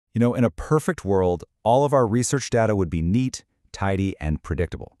In a perfect world, all of our research data would be neat, tidy, and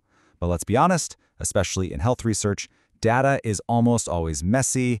predictable. But let's be honest, especially in health research, data is almost always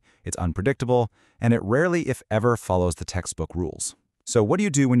messy, it's unpredictable, and it rarely, if ever, follows the textbook rules. So what do you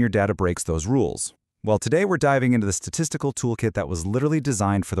do when your data breaks those rules? Well, today we're diving into the statistical toolkit that was literally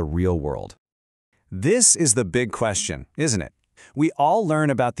designed for the real world. This is the big question, isn't it? We all learn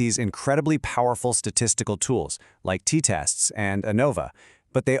about these incredibly powerful statistical tools, like t-tests and ANOVA,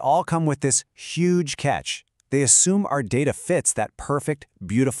 but they all come with this huge catch. They assume our data fits that perfect,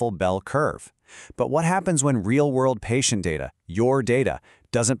 beautiful bell curve. But what happens when real-world patient data, your data,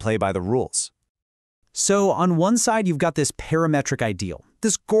 doesn't play by the rules? So on one side, you've got this parametric ideal,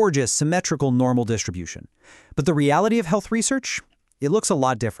 this gorgeous, symmetrical normal distribution. But the reality of health research? It looks a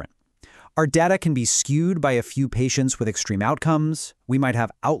lot different. Our data can be skewed by a few patients with extreme outcomes. We might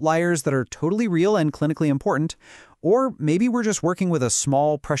have outliers that are totally real and clinically important. Or maybe we're just working with a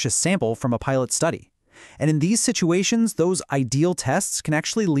small, precious sample from a pilot study. And in these situations, those ideal tests can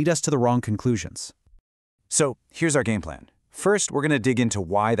actually lead us to the wrong conclusions. So here's our game plan. First, we're going to dig into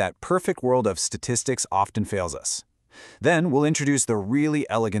why that perfect world of statistics often fails us. Then we'll introduce the really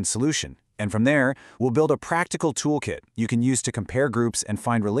elegant solution. And from there, we'll build a practical toolkit you can use to compare groups and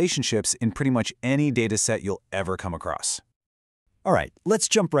find relationships in pretty much any data set you'll ever come across. All right, let's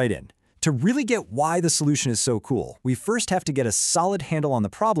jump right in. To really get why the solution is so cool, we first have to get a solid handle on the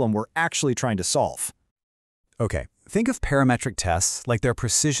problem we're actually trying to solve. Okay, think of parametric tests like they're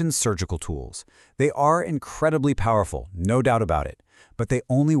precision surgical tools. They are incredibly powerful, no doubt about it, but they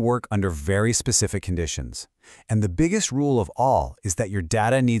only work under very specific conditions. And the biggest rule of all is that your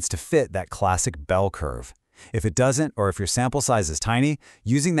data needs to fit that classic bell curve. If it doesn't, or if your sample size is tiny,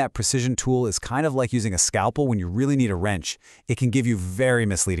 using that precision tool is kind of like using a scalpel when you really need a wrench. It can give you very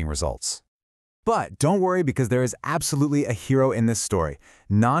misleading results. But don't worry, because there is absolutely a hero in this story.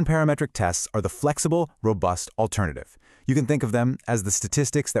 Non-parametric tests are the flexible, robust alternative. You can think of them as the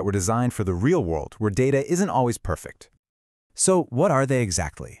statistics that were designed for the real world, where data isn't always perfect. So what are they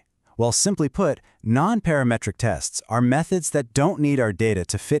exactly? Well, simply put, non-parametric tests are methods that don't need our data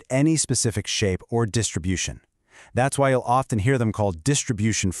to fit any specific shape or distribution. That's why you'll often hear them called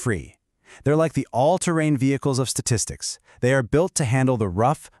distribution-free. They're like the all-terrain vehicles of statistics. They are built to handle the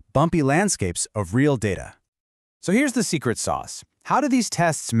rough, bumpy landscapes of real data. So here's the secret sauce. How do these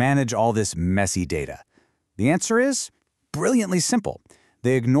tests manage all this messy data? The answer is brilliantly simple.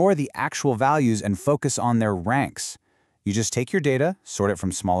 They ignore the actual values and focus on their ranks. You just take your data, sort it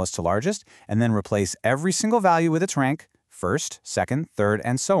from smallest to largest, and then replace every single value with its rank, first, second, third,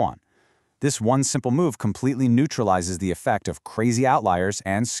 and so on. This one simple move completely neutralizes the effect of crazy outliers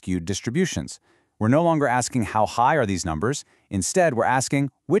and skewed distributions. We're no longer asking how high are these numbers. Instead, we're asking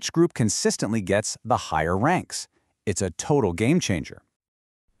which group consistently gets the higher ranks. It's a total game changer.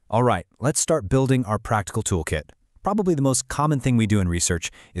 All right, let's start building our practical toolkit. Probably the most common thing we do in research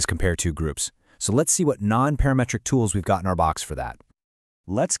is compare two groups. So let's see what non-parametric tools we've got in our box for that.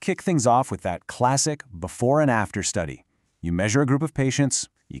 Let's kick things off with that classic before and after study. You measure a group of patients,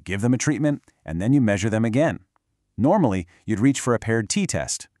 you give them a treatment, and then you measure them again. Normally, you'd reach for a paired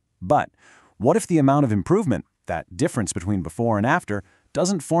t-test. But what if the amount of improvement, that difference between before and after,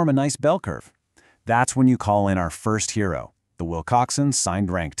 doesn't form a nice bell curve? That's when you call in our first hero, the Wilcoxon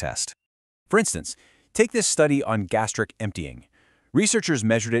signed rank test. For instance, take this study on gastric emptying. Researchers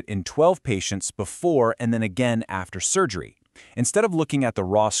measured it in 12 patients before and then again after surgery. Instead of looking at the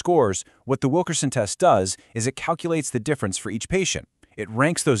raw scores, what the Wilcoxon test does is it calculates the difference for each patient. It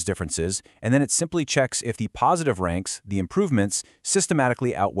ranks those differences, and then it simply checks if the positive ranks, the improvements,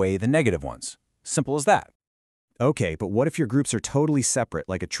 systematically outweigh the negative ones. Simple as that. Okay, but what if your groups are totally separate,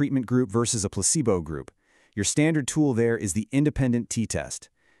 like a treatment group versus a placebo group? Your standard tool there is the independent t-test.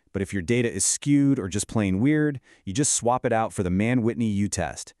 But if your data is skewed or just plain weird, you just swap it out for the Mann Whitney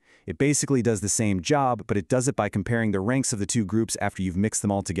U-test. It basically does the same job, but it does it by comparing the ranks of the two groups after you've mixed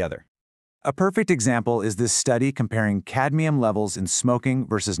them all together. A perfect example is this study comparing cadmium levels in smoking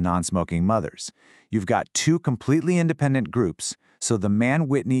versus non-smoking mothers. You've got two completely independent groups, so the Mann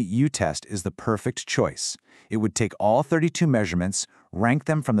Whitney U-test is the perfect choice. It would take all 32 measurements, rank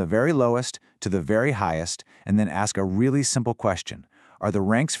them from the very lowest to the very highest, and then ask a really simple question. Are the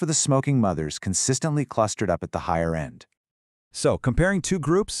ranks for the smoking mothers consistently clustered up at the higher end? So, comparing two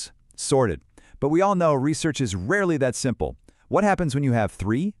groups? Sorted. But we all know research is rarely that simple. What happens when you have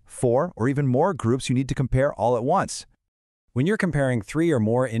 3, 4, or even more groups you need to compare all at once? When you're comparing 3 or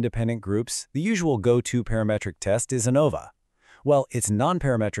more independent groups, the usual go-to parametric test is ANOVA. Well, its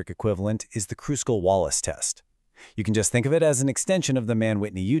non-parametric equivalent is the Kruskal-Walis test. You can just think of it as an extension of the Mann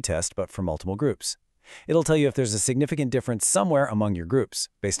Whitney U test, but for multiple groups. It'll tell you if there's a significant difference somewhere among your groups,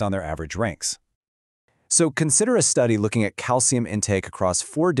 based on their average ranks. So consider a study looking at calcium intake across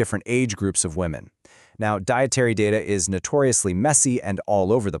 4 different age groups of women. Now, dietary data is notoriously messy and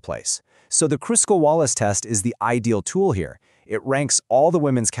all over the place. So the Kruskal-Walis test is the ideal tool here. It ranks all the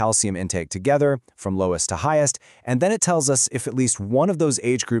women's calcium intake together, from lowest to highest, and then it tells us if at least one of those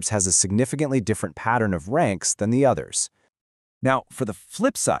age groups has a significantly different pattern of ranks than the others. Now, for the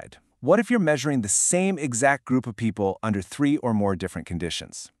flip side, what if you're measuring the same exact group of people under 3 or more different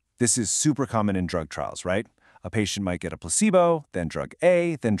conditions? This is super common in drug trials, right? A patient might get a placebo, then drug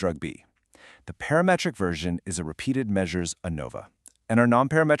A, then drug B. The parametric version is a repeated measures ANOVA, and our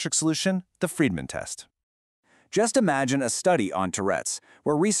non-parametric solution, the Friedman test. Just imagine a study on Tourette's,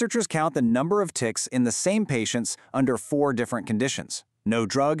 where researchers count the number of tics in the same patients under 4 different conditions, no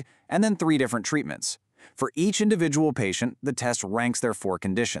drug, and then 3 different treatments. For each individual patient, the test ranks their 4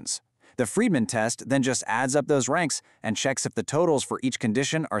 conditions. The Friedman test then just adds up those ranks and checks if the totals for each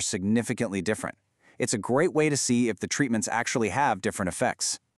condition are significantly different. It's a great way to see if the treatments actually have different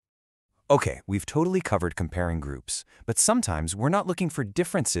effects. Okay, we've totally covered comparing groups, but sometimes we're not looking for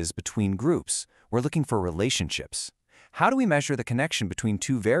differences between groups. We're looking for relationships. How do we measure the connection between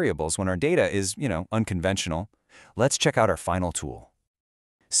 2 variables when our data is, unconventional? Let's check out our final tool.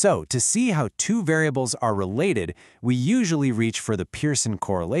 So, to see how 2 variables are related, we usually reach for the Pearson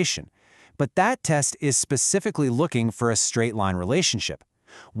correlation. But that test is specifically looking for a straight-line relationship.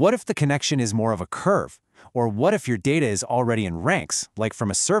 What if the connection is more of a curve? Or what if your data is already in ranks, like from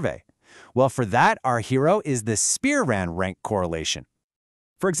a survey? Well, for that, our hero is the Spearman rank correlation.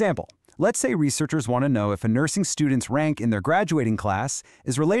 For example, let's say researchers want to know if a nursing student's rank in their graduating class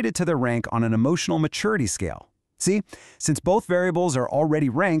is related to their rank on an emotional maturity scale. See, since both variables are already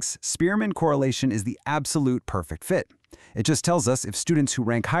ranks, Spearman correlation is the absolute perfect fit. It just tells us if students who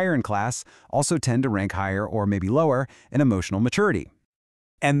rank higher in class also tend to rank higher or maybe lower in emotional maturity.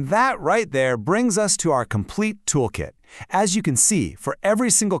 And that right there brings us to our complete toolkit. As you can see, for every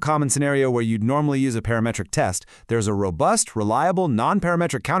single common scenario where you'd normally use a parametric test, there's a robust, reliable,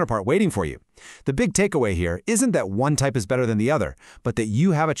 non-parametric counterpart waiting for you. The big takeaway here isn't that one type is better than the other, but that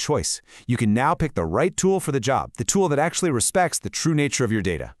you have a choice. You can now pick the right tool for the job, the tool that actually respects the true nature of your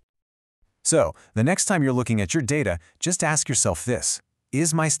data. So, the next time you're looking at your data, just ask yourself this.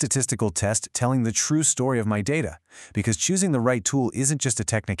 Is my statistical test telling the true story of my data? Because choosing the right tool isn't just a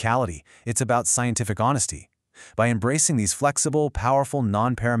technicality, it's about scientific honesty. By embracing these flexible, powerful,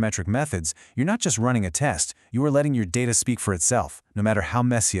 non-parametric methods, you're not just running a test, you are letting your data speak for itself, no matter how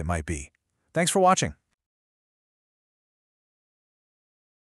messy it might be. Thanks for watching.